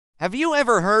Have you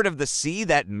ever heard of the sea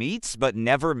that meets but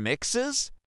never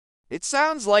mixes? It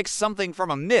sounds like something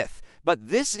from a myth, but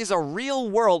this is a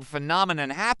real-world phenomenon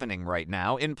happening right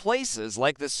now in places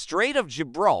like the Strait of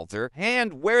Gibraltar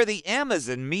and where the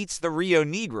Amazon meets the Rio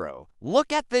Negro.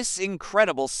 Look at this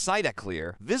incredible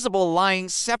cytoclear, visible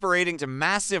lines separating to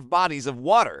massive bodies of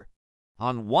water.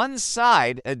 On one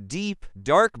side, a deep,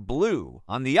 dark blue.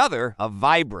 On the other, a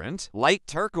vibrant, light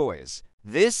turquoise.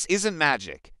 This isn't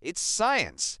magic, it's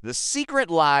science. The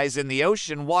secret lies in the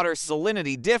ocean water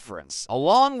salinity difference,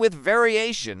 along with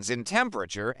variations in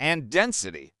temperature and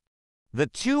density. The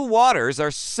two waters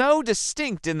are so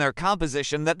distinct in their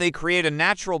composition that they create a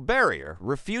natural barrier,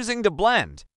 refusing to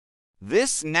blend.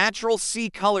 This natural sea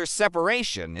color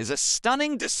separation is a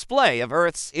stunning display of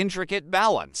Earth's intricate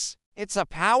balance. It's a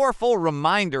powerful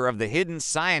reminder of the hidden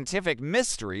scientific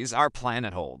mysteries our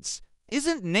planet holds.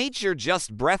 Isn't nature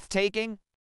just breathtaking?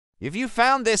 If you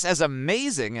found this as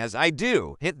amazing as I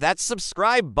do, hit that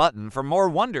subscribe button for more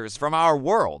wonders from our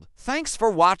world. Thanks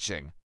for watching.